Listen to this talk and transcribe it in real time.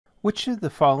Which of the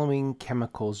following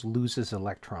chemicals loses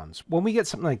electrons? When we get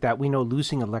something like that, we know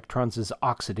losing electrons is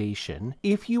oxidation.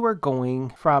 If you are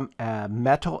going from a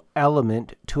metal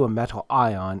element to a metal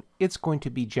ion, it's going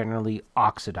to be generally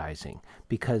oxidizing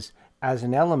because as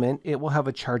an element, it will have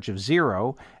a charge of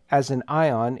 0. As an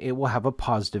ion, it will have a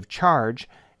positive charge,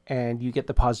 and you get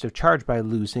the positive charge by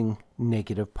losing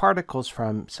negative particles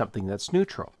from something that's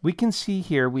neutral. We can see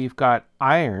here we've got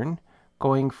iron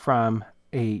going from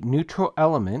a neutral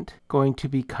element going to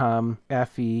become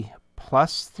Fe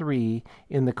plus 3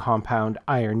 in the compound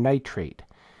iron nitrate.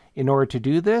 In order to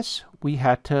do this, we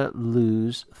had to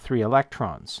lose 3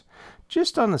 electrons.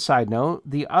 Just on the side note,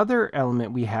 the other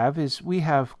element we have is we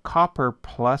have copper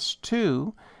plus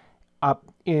 2 up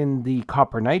in the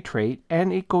copper nitrate,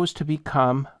 and it goes to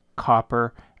become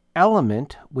copper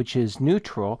element, which is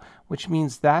neutral, which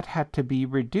means that had to be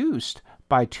reduced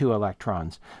by 2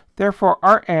 electrons. Therefore,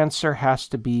 our answer has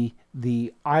to be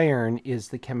the iron is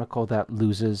the chemical that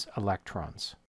loses electrons.